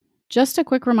Just a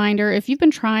quick reminder, if you've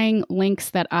been trying links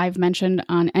that I've mentioned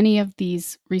on any of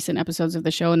these recent episodes of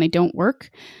the show and they don't work,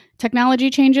 technology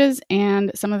changes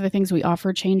and some of the things we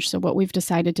offer change. So what we've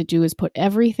decided to do is put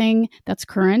everything that's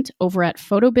current over at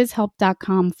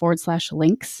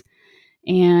photobizhelp.com/links.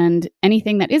 And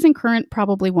anything that isn't current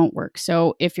probably won't work.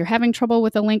 So if you're having trouble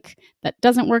with a link that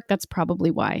doesn't work, that's probably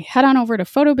why. Head on over to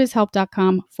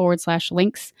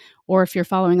photobizhelp.com/links, or if you're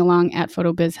following along at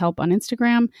photobizhelp on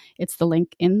Instagram, it's the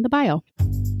link in the bio.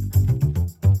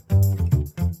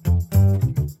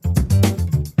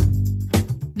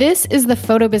 This is the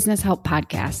Photo Business Help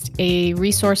Podcast, a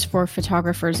resource for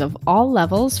photographers of all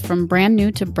levels, from brand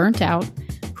new to burnt out,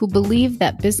 who believe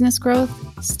that business growth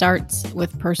starts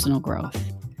with personal growth.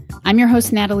 I'm your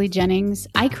host, Natalie Jennings.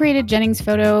 I created Jennings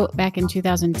Photo back in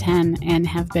 2010 and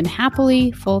have been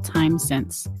happily full-time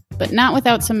since, but not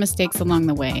without some mistakes along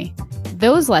the way.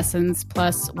 Those lessons,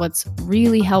 plus what's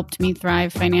really helped me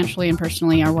thrive financially and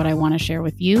personally, are what I want to share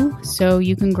with you so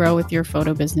you can grow with your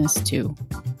photo business too.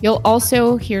 You'll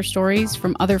also hear stories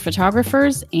from other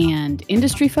photographers and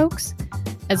industry folks,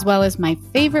 as well as my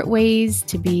favorite ways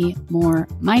to be more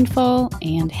mindful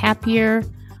and happier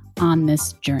on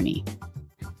this journey.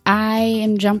 I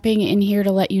am jumping in here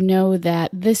to let you know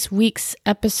that this week's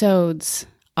episodes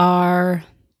are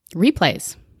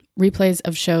replays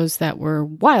of shows that were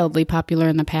wildly popular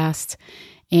in the past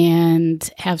and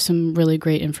have some really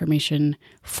great information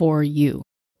for you.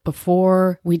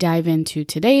 Before we dive into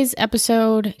today's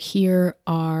episode, here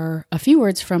are a few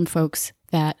words from folks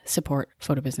that support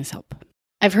Photo Business Help.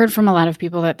 I've heard from a lot of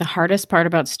people that the hardest part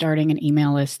about starting an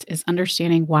email list is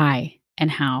understanding why and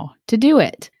how to do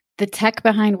it. The tech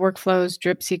behind workflows,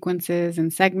 drip sequences,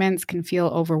 and segments can feel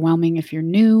overwhelming if you're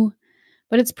new,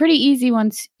 but it's pretty easy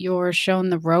once you're shown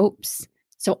the ropes.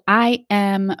 So I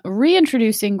am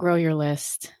reintroducing Grow Your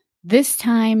List, this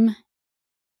time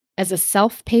as a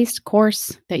self-paced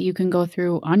course that you can go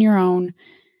through on your own.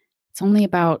 It's only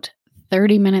about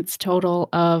 30 minutes total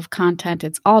of content.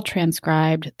 It's all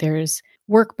transcribed. There's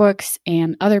workbooks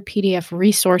and other PDF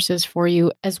resources for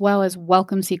you, as well as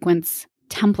welcome sequence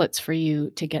templates for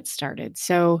you to get started.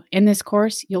 So in this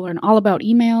course, you'll learn all about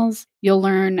emails. You'll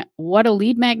learn what a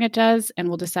lead magnet does, and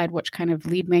we'll decide which kind of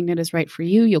lead magnet is right for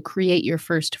you. You'll create your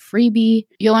first freebie.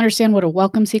 You'll understand what a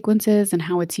welcome sequence is and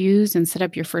how it's used, and set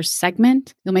up your first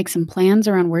segment. You'll make some plans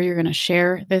around where you're going to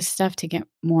share this stuff to get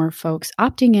more folks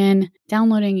opting in,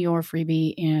 downloading your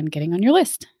freebie, and getting on your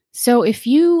list. So if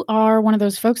you are one of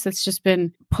those folks that's just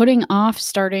been putting off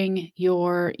starting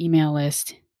your email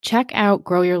list, check out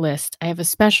Grow Your List. I have a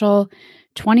special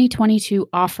 2022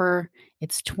 offer.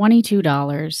 It's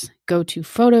 $22. Go to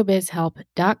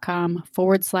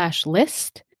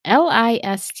photobizhelp.com/list,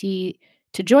 LIST,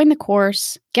 to join the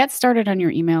course, get started on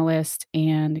your email list,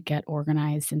 and get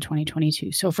organized in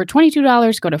 2022. So for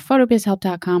 $22, go to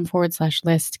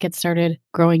photobizhelp.com/list, get started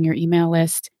growing your email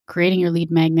list, creating your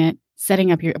lead magnet,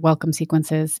 setting up your welcome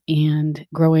sequences, and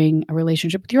growing a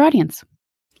relationship with your audience.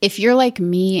 If you're like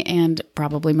me and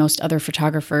probably most other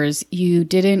photographers, you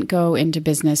didn't go into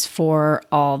business for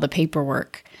all the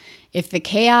paperwork. If the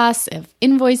chaos of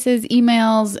invoices,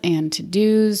 emails, and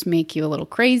to-dos make you a little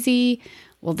crazy,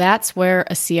 well, that's where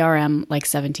a CRM like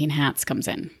 17 Hats comes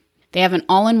in. They have an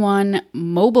all-in-one,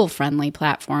 mobile-friendly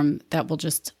platform that will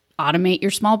just automate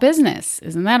your small business.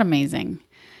 Isn't that amazing?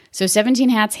 So 17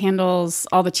 Hats handles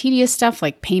all the tedious stuff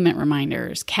like payment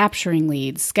reminders, capturing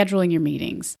leads, scheduling your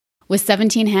meetings. With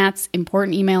 17 Hats,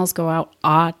 important emails go out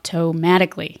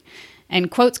automatically.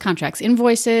 And quotes, contracts,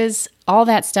 invoices, all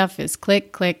that stuff is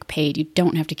click, click, paid. You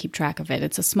don't have to keep track of it.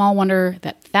 It's a small wonder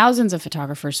that thousands of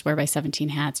photographers swear by 17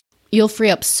 Hats. You'll free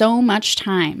up so much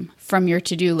time from your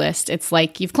to-do list. It's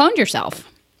like you've cloned yourself.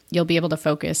 You'll be able to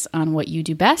focus on what you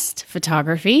do best,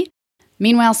 photography.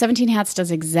 Meanwhile, 17 Hats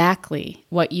does exactly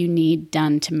what you need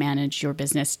done to manage your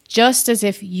business, just as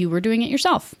if you were doing it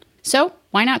yourself. So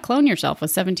why not clone yourself with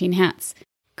 17 Hats?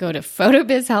 Go to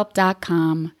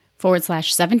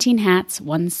photobizhelp.com/17 hats,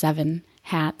 17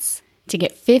 hats, to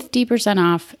get 50%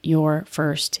 off your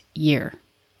first year.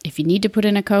 If you need to put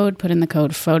in a code, put in the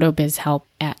code PHOTOBIZHELP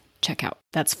at checkout.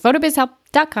 That's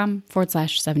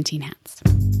photobizhelp.com/17 hats.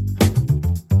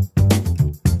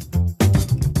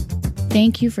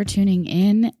 Thank you for tuning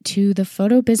in to the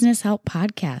Photo Business Help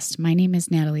Podcast. My name is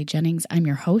Natalie Jennings. I'm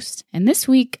your host. And this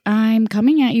week, I'm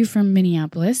coming at you from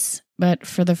Minneapolis, but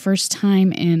for the first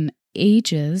time in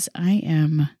ages, I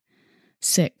am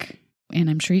sick. And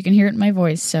I'm sure you can hear it in my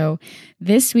voice. So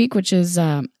this week, which is,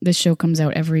 this show comes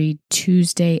out every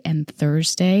Tuesday and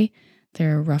Thursday.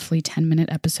 They're roughly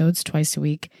 10-minute episodes twice a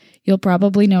week. You'll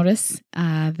probably notice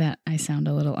that I sound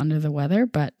a little under the weather,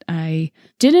 but I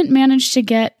didn't manage to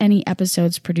get any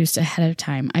episodes produced ahead of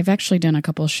time. I've actually done a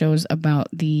couple shows about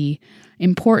the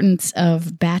importance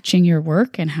of batching your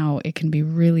work and how it can be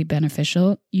really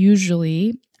beneficial.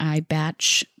 Usually, I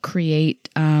batch create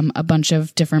a bunch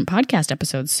of different podcast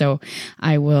episodes. So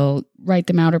I will write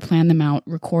them out or plan them out,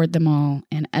 record them all,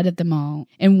 and edit them all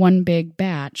in one big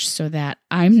batch so that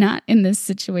I'm not in this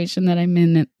situation that I'm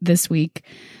in this week,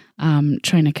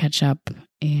 trying to catch up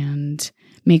and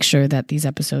make sure that these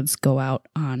episodes go out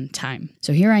on time.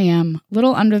 So here I am, a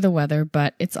little under the weather,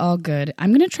 but it's all good.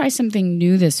 I'm going to try something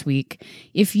new this week.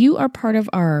 If you are part of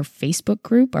our Facebook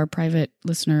group, our private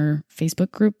listener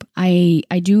Facebook group, I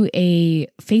do a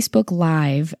Facebook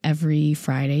Live every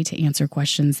Friday to answer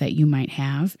questions that you might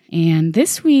have. And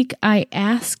this week, I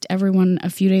asked everyone a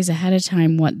few days ahead of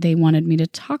time what they wanted me to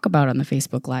talk about on the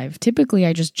Facebook Live. Typically,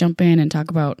 I just jump in and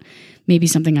talk about maybe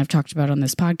something I've talked about on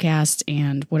this podcast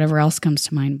and whatever else comes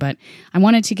to mind. But I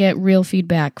wanted to get real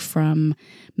feedback from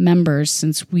members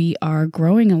since we are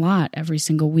growing a lot every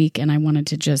single week. And I wanted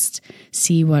to just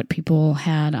see what people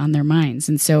had on their minds.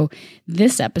 And so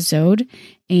this episode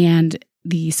and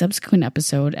the subsequent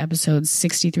episodes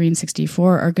 63 and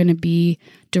 64, are going to be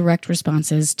direct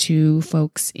responses to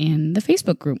folks in the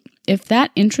Facebook group. If that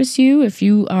interests you, if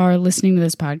you are listening to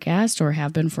this podcast or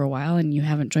have been for a while and you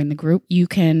haven't joined the group, you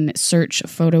can search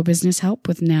Photo Business Help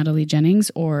with Natalie Jennings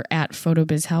or at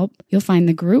PhotoBizHelp. You'll find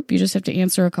the group. You just have to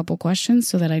answer a couple questions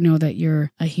so that I know that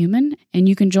you're a human and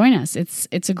you can join us.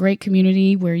 It's a great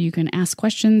community where you can ask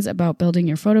questions about building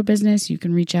your photo business. You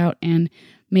can reach out and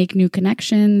make new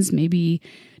connections, maybe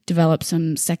develop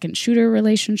some second shooter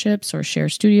relationships or share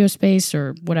studio space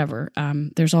or whatever.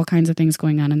 There's all kinds of things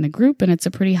going on in the group, and it's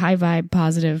a pretty high vibe,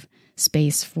 positive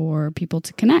space for people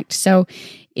to connect. So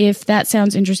if that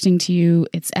sounds interesting to you,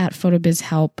 it's at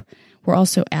PhotoBizHelp. We're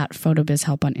also at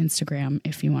PhotoBizHelp on Instagram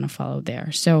if you want to follow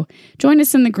there. So join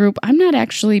us in the group. I'm not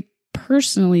actually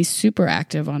personally super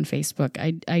active on Facebook.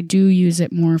 I do use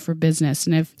it more for business.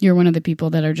 And if you're one of the people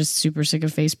that are just super sick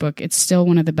of Facebook, it's still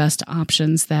one of the best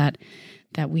options that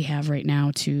we have right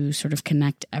now to sort of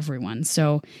connect everyone.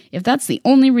 So if that's the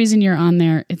only reason you're on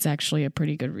there, it's actually a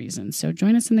pretty good reason. So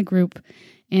join us in the group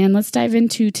and let's dive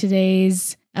into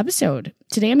today's episode.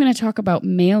 Today I'm going to talk about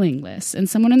mailing lists. And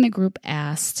someone in the group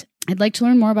asked, I'd like to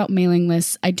learn more about mailing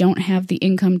lists. I don't have the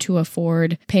income to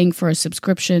afford paying for a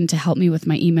subscription to help me with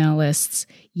my email lists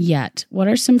yet. What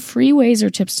are some free ways or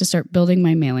tips to start building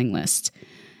my mailing list?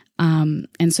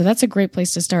 And so that's a great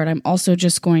place to start. I'm also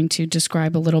just going to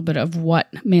describe a little bit of what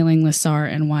mailing lists are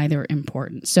and why they're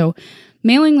important. So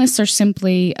mailing lists are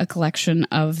simply a collection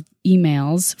of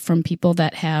emails from people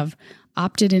that have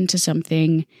opted into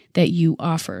something that you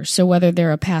offer. So whether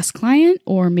they're a past client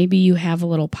or maybe you have a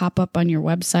little pop-up on your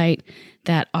website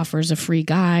that offers a free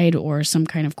guide or some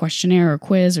kind of questionnaire or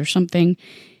quiz or something,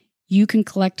 you can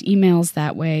collect emails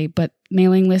that way. But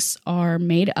mailing lists are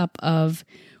made up of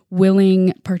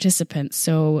willing participants.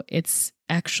 So it's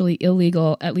actually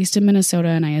illegal, at least in Minnesota,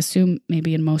 and I assume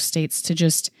maybe in most states, to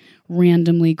just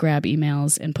randomly grab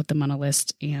emails and put them on a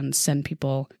list and send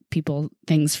people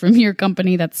things from your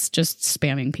company that's just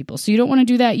spamming people. So you don't want to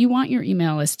do that. You want your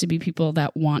email list to be people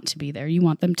that want to be there. You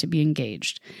want them to be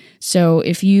engaged. So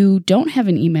if you don't have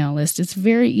an email list, it's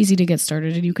very easy to get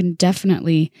started, and you can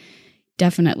definitely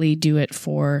do it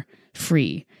for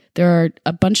free. There are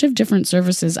a bunch of different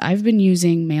services. I've been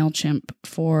using MailChimp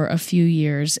for a few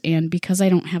years, and because I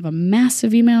don't have a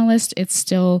massive email list, it's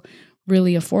still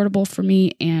really affordable for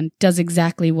me and does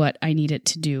exactly what I need it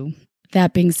to do.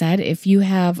 That being said, if you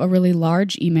have a really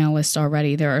large email list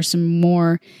already, there are some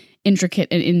more intricate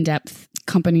and in-depth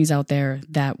companies out there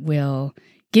that will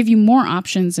give you more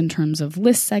options in terms of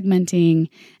list segmenting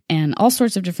and all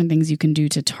sorts of different things you can do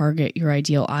to target your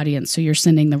ideal audience so you're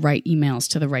sending the right emails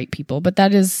to the right people. But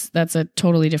that's a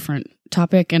totally different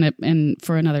topic and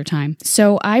for another time.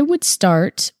 So I would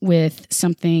start with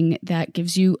something that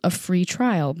gives you a free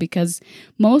trial, because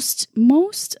most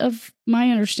of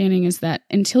my understanding is that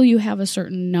until you have a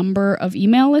certain number of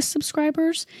email list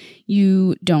subscribers,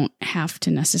 you don't have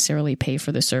to necessarily pay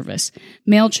for the service.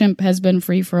 MailChimp has been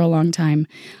free for a long time,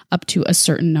 up to a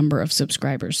certain number of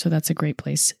subscribers. So that's a great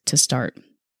place to start.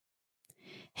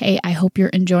 Hey, I hope you're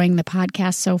enjoying the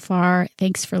podcast so far.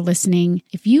 Thanks for listening.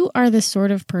 If you are the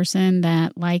sort of person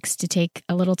that likes to take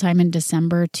a little time in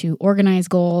December to organize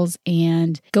goals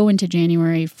and go into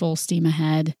January full steam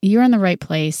ahead, you're in the right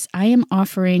place. I am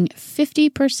offering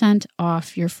 50%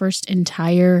 off your first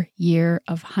entire year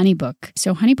of HoneyBook.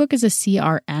 So HoneyBook is a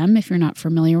CRM, if you're not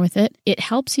familiar with it. It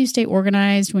helps you stay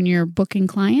organized when you're booking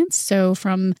clients. So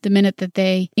from the minute that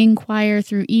they inquire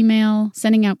through email,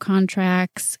 sending out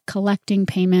contracts, collecting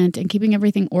payments, and keeping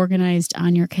everything organized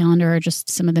on your calendar are just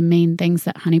some of the main things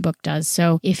that HoneyBook does.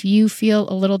 So if you feel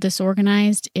a little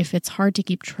disorganized, if it's hard to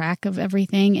keep track of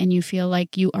everything and you feel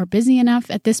like you are busy enough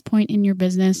at this point in your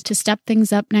business to step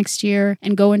things up next year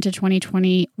and go into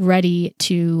 2020 ready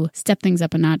to step things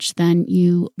up a notch, then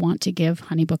you want to give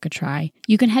HoneyBook a try.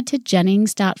 You can head to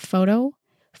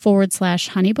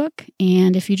jennings.photo/HoneyBook.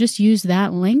 And if you just use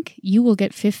that link, you will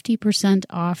get 50%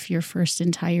 off your first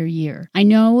entire year. I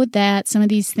know that some of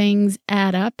these things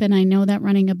add up, and I know that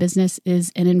running a business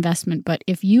is an investment. But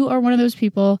if you are one of those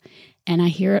people, and I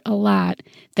hear it a lot,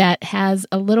 that has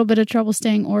a little bit of trouble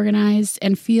staying organized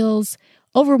and feels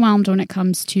overwhelmed when it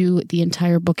comes to the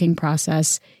entire booking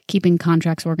process, keeping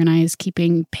contracts organized,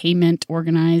 keeping payment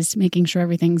organized, making sure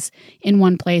everything's in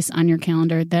one place on your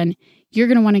calendar, then you're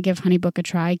going to want to give HoneyBook a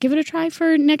try. Give it a try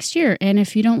for next year. And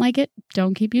if you don't like it,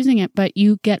 don't keep using it. But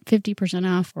you get 50%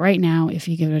 off right now if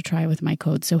you give it a try with my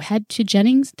code. So head to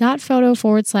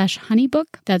jennings.photo/HoneyBook.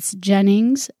 That's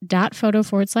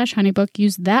jennings.photo/HoneyBook.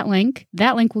 Use that link.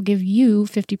 That link will give you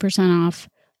 50% off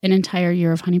an entire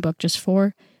year of HoneyBook just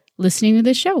for listening to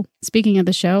this show. Speaking of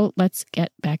the show, let's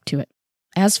get back to it.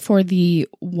 As for the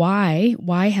why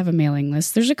have a mailing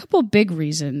list, there's a couple big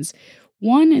reasons.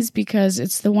 One is because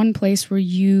it's the one place where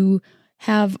you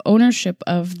have ownership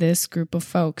of this group of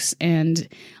folks. And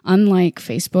unlike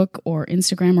Facebook or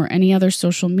Instagram or any other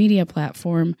social media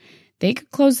platform, they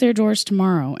could close their doors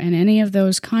tomorrow. And any of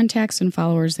those contacts and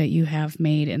followers that you have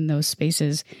made in those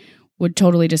spaces would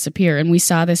totally disappear. And we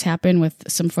saw this happen with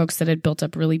some folks that had built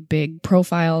up really big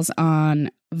profiles on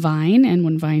Vine. And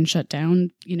when Vine shut down,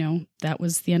 that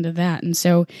was the end of that. And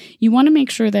so you want to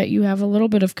make sure that you have a little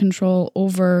bit of control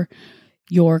over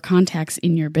your contacts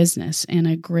in your business. And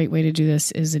a great way to do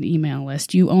this is an email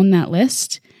list. You own that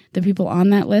list. The people on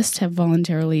that list have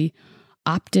voluntarily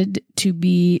opted to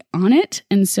be on it.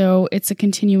 And so it's a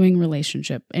continuing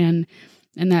relationship. And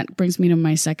that brings me to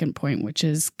my second point, which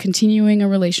is continuing a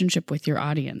relationship with your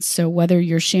audience. So whether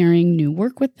you're sharing new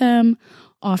work with them,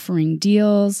 offering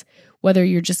deals, whether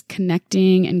you're just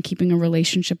connecting and keeping a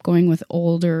relationship going with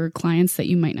older clients that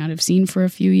you might not have seen for a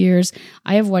few years.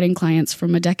 I have wedding clients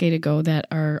from a decade ago that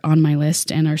are on my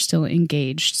list and are still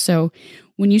engaged. So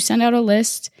when you send out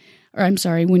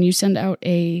when you send out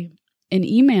an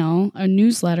email, a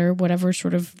newsletter, whatever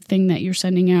sort of thing that you're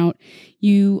sending out,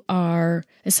 you are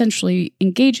essentially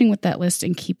engaging with that list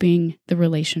and keeping the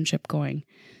relationship going.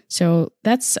 So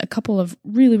that's a couple of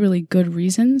really, really good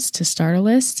reasons to start a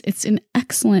list. It's an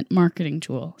excellent marketing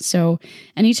tool. So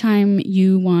anytime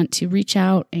you want to reach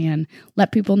out and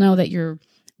let people know that you're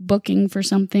booking for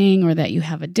something or that you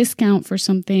have a discount for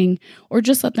something, or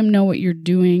just let them know what you're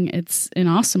doing, it's an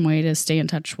awesome way to stay in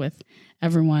touch with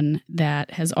everyone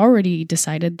that has already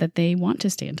decided that they want to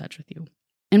stay in touch with you.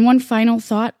 And one final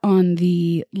thought on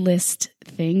the list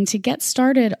thing. To get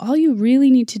started, all you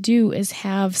really need to do is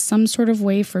have some sort of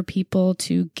way for people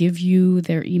to give you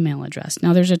their email address.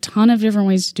 Now, there's a ton of different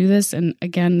ways to do this. And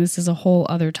again, this is a whole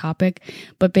other topic.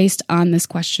 But based on this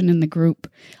question in the group,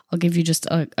 I'll give you just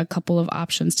a couple of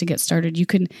options to get started. You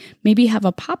can maybe have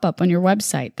a pop-up on your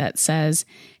website that says,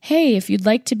 hey, if you'd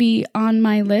like to be on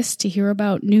my list to hear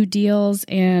about new deals,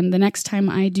 and the next time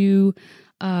I do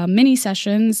mini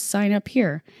sessions, sign up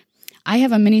here. I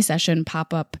have a mini session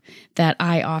pop-up that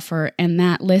I offer, and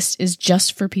that list is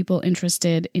just for people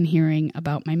interested in hearing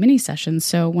about my mini sessions.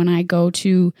 So when I go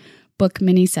to book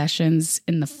mini sessions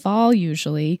in the fall,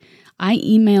 usually, I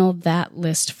email that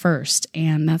list first.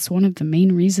 And that's one of the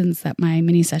main reasons that my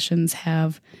mini sessions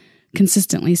have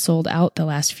consistently sold out the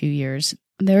last few years.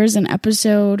 There's an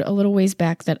episode a little ways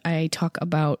back that I talk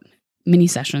about mini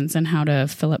sessions and how to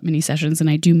fill up mini sessions. And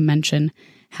I do mention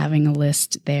having a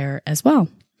list there as well.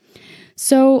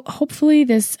 So hopefully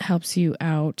this helps you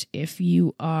out if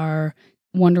you are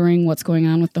wondering what's going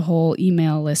on with the whole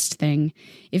email list thing.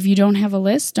 If you don't have a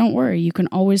list, don't worry. You can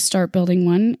always start building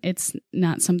one. It's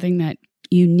not something that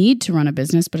you need to run a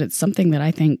business, but it's something that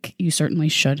I think you certainly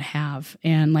should have.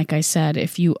 And like I said,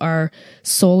 if you are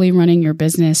solely running your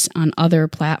business on other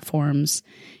platforms,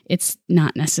 it's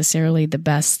not necessarily the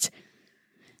best.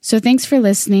 So thanks for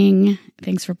listening.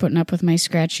 Thanks for putting up with my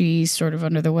scratchy, sort of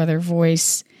under the weather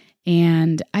voice.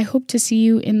 And I hope to see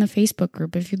you in the Facebook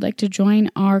group. If you'd like to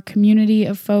join our community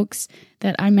of folks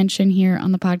that I mention here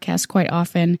on the podcast quite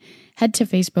often, head to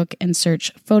Facebook and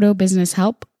search Photo Business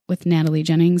Help with Natalie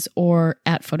Jennings or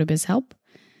at PhotoBizHelp.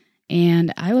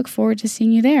 And I look forward to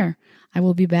seeing you there. I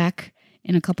will be back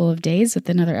in a couple of days with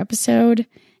another episode,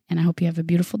 and I hope you have a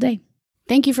beautiful day.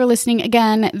 Thank you for listening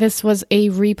again. This was a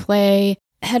replay.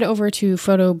 Head over to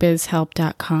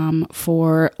photobizhelp.com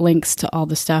for links to all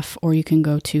the stuff, or you can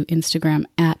go to Instagram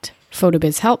at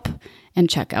photobizhelp and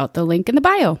check out the link in the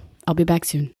bio. I'll be back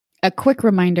soon. A quick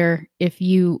reminder, if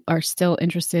you are still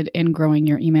interested in growing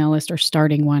your email list or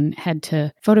starting one, head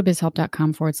to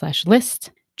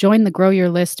photobizhelp.com/list. Join the Grow Your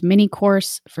List mini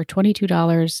course for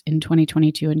 $22 in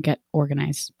 2022 and get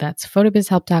organized. That's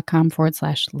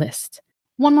photobizhelp.com/list.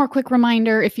 One more quick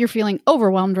reminder, if you're feeling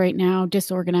overwhelmed right now,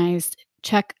 disorganized,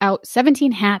 check out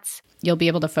 17 Hats. You'll be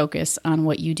able to focus on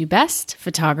what you do best,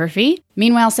 photography.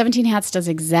 Meanwhile, 17 Hats does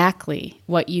exactly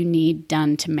what you need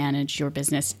done to manage your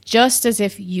business, just as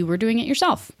if you were doing it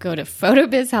yourself. Go to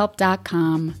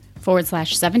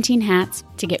photobizhelp.com/17 hats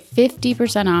to get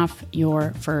 50% off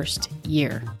your first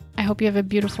year. I hope you have a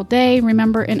beautiful day.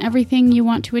 Remember, in everything you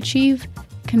want to achieve,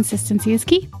 consistency is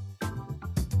key.